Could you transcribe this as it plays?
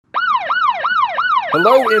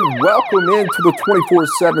Hello and welcome into the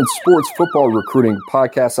 24/7 Sports Football Recruiting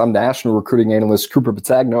Podcast. I'm National Recruiting Analyst Cooper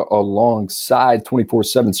Patagna alongside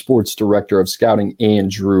 24/7 Sports Director of Scouting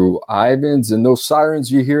Andrew Ivins. And those sirens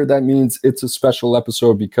you hear, that means it's a special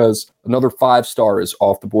episode because another 5-star is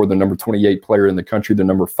off the board. The number 28 player in the country, the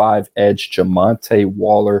number 5 edge, Jamonta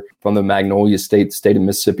Waller from the Magnolia State of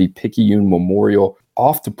Mississippi Picayune Memorial,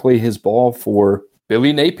 off to play his ball for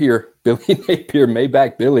Billy Napier. Billy Napier,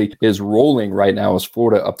 Maybach Billy, is rolling right now as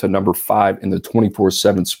Florida up to number 5 in the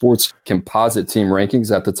 24/7 Sports Composite Team rankings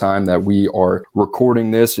at the time that we are recording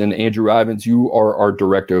this. And Andrew Ivins, you are our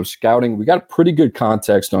Director of Scouting. We got pretty good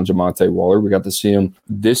context on Jamonta Waller. We got to see him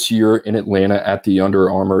this year in Atlanta at the Under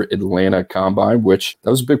Armour Atlanta Combine, which that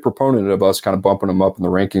was a big proponent of us kind of bumping him up in the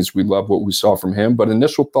rankings. We love what we saw from him. But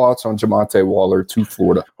initial thoughts on Jamonta Waller to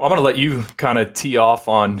Florida? Well, I'm going to let you kind of tee off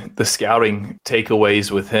on the scouting takeaways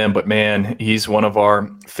with him, but man, he's one of our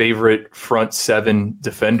favorite front 7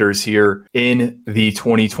 defenders here in the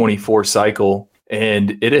 2024 cycle.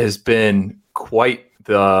 And it has been quite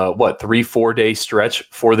the 3-4 day stretch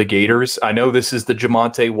for the Gators. I know this is the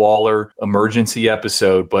Jamonta Waller emergency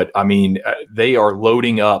episode, but I mean, they are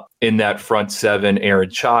loading up in that front 7. Aaron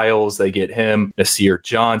Childs, they get him, Nasir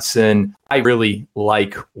Johnson. I really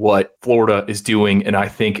like what Florida is doing, and I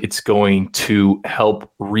think it's going to help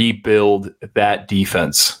rebuild that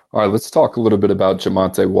defense. All right, let's talk a little bit about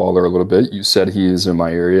Jamonta Waller a little bit. You said he is in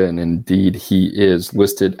my area, and indeed he is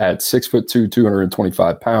listed at 6'2",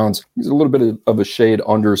 225 pounds. He's a little bit of a shade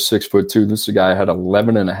under 6'2". This guy had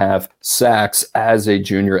 11.5 sacks as a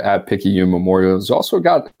junior at Picayune Memorial. He's also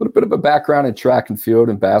got a little bit of a background in track and field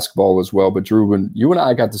and basketball as well. But Drew, when you and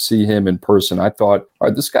I got to see him in person, I thought, all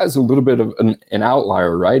right, this guy's a little bit of an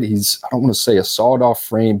outlier, right? He's, I don't want to say a sawed-off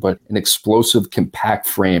frame, but an explosive, compact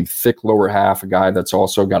frame, thick lower half, a guy that's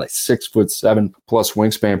also got a 6'7" plus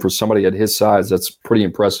wingspan for somebody at his size. That's pretty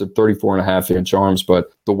impressive, 34.5-inch arms.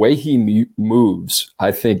 But the way he moves,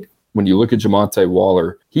 I think when you look at Jamonta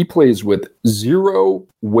Waller, he plays with zero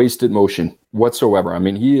wasted motion whatsoever. I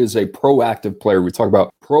mean, he is a proactive player. We talk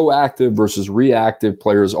about proactive versus reactive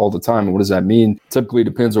players all the time. And what does that mean? Typically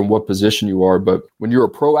depends on what position you are. But when you're a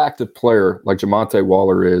proactive player like Jamonta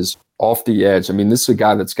Waller is, off the edge, I mean, this is a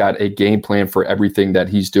guy that's got a game plan for everything that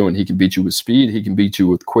he's doing. He can beat you with speed. He can beat you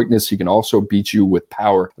with quickness. He can also beat you with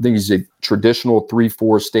power. I think he's a traditional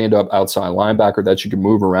 3-4 stand-up outside linebacker that you can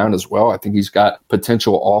move around as well. I think he's got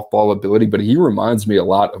potential off-ball ability, but he reminds me a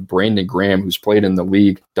lot of Brandon Graham, who's played in the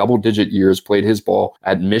league double-digit years, played his ball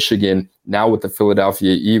at Michigan, now with the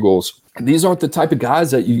Philadelphia Eagles. And these aren't the type of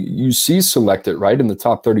guys that you see selected, right, in the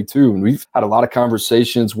top 32. And we've had a lot of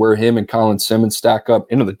conversations where him and Colin Simmons stack up.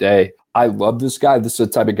 End of the day, I love this guy. This is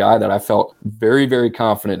the type of guy that I felt very, very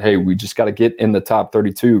confident, hey, we just got to get in the top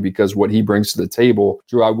 32 because what he brings to the table.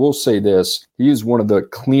 Drew, I will say this. He is one of the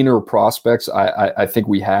cleaner prospects I think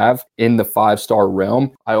we have in the 5-star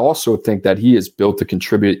realm. I also think that he is built to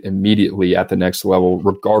contribute immediately at the next level,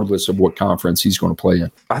 regardless of what conference he's going to play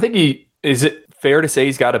in. I think is it fair to say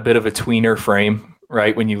he's got a bit of a tweener frame,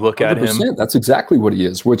 right? When you look at him. That's exactly what he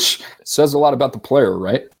is, which says a lot about the player,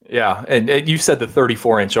 right? Yeah, and you said the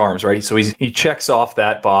 34-inch arms, right? So he checks off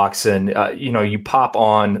that box, and you pop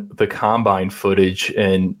on the combine footage,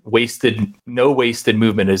 and no wasted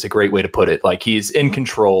movement is a great way to put it. Like, he's in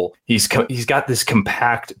control. He's got this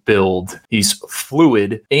compact build. He's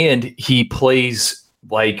fluid, and he plays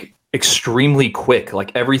like extremely quick.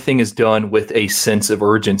 Like, everything is done with a sense of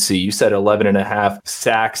urgency. You said 11.5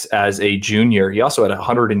 sacks as a junior. He also had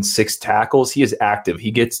 106 tackles. He is active.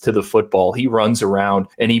 He gets to the football. He runs around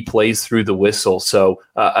and he plays through the whistle. So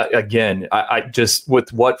again, I just,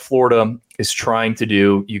 with what Florida is trying to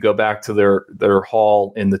do, you go back to their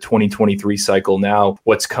haul in the 2023 cycle. Now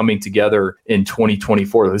what's coming together in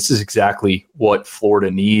 2024, this is exactly what Florida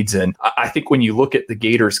needs. And I think when you look at the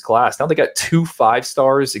Gators class, now they got 2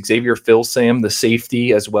 5-stars. Xavier Filsam, the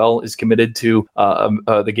safety, as well, is committed to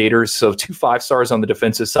the Gators. So 2 5-stars on the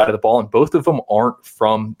defensive side of the ball, and both of them aren't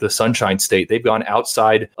from the Sunshine State. They've gone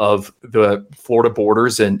outside of the Florida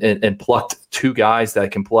borders and plucked 2 guys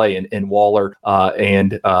that can play in Waller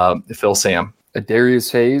and Filsam. Darius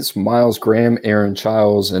Hayes, Miles Graham, Aaron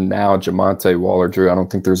Childs, and now Jamonta Waller. Drew, I don't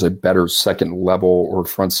think there's a better second level or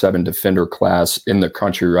front 7 defender class in the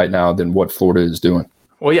country right now than what Florida is doing.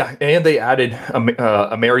 Well, yeah, and they added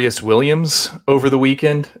Amarius Williams over the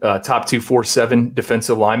weekend, top 247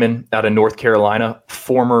 defensive lineman out of North Carolina,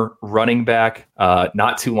 former running back.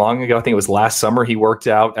 Not too long ago, I think it was last summer, he worked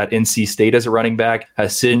out at NC State as a running back,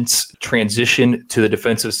 has since transitioned to the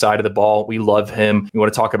defensive side of the ball. We love him. You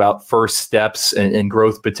want to talk about first steps and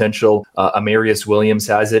growth potential. Amarius Williams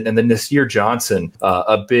has it. And then Nasir Johnson,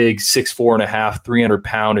 a big 6'4.5",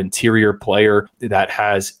 300-pound interior player that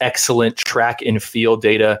has excellent track and field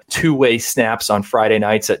data, two-way snaps on Friday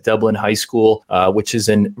nights at Dublin High School, which is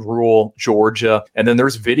in rural Georgia. And then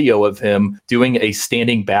there's video of him doing a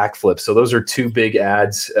standing backflip. So those are two big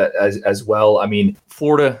ads as well. I mean,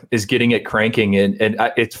 Florida is getting it cranking, and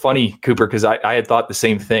it's funny, Cooper, because I had thought the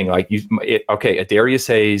same thing. Like, Adarius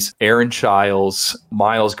Hayes, Aaron Childs,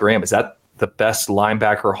 Miles Graham, is that the best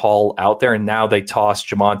linebacker haul out there? And now they toss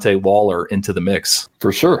Jamonta Waller into the mix.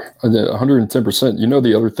 For sure. 110%. You know,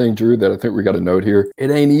 the other thing, Drew, that I think we got to note here, it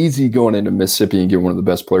ain't easy going into Mississippi and getting one of the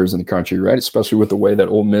best players in the country, right? Especially with the way that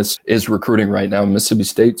Ole Miss is recruiting right now. Mississippi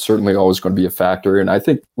State certainly always going to be a factor. And I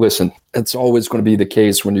think, listen, it's always going to be the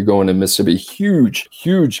case when you go into Mississippi.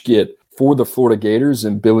 Huge get for the Florida Gators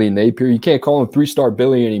and Billy Napier. You can't call him 3-star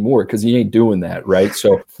Billy anymore because he ain't doing that, right?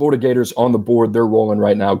 So Florida Gators on the board. They're rolling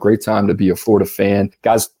right now. Great time to be a Florida fan.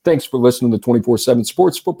 Guys, thanks for listening to the 24/7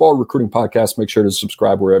 Sports Football Recruiting Podcast. Make sure to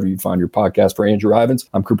subscribe wherever you find your podcast. For Andrew Ivins,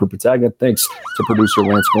 I'm Cooper Patagna. Thanks to producer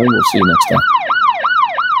Lance Moon. We'll see you next time.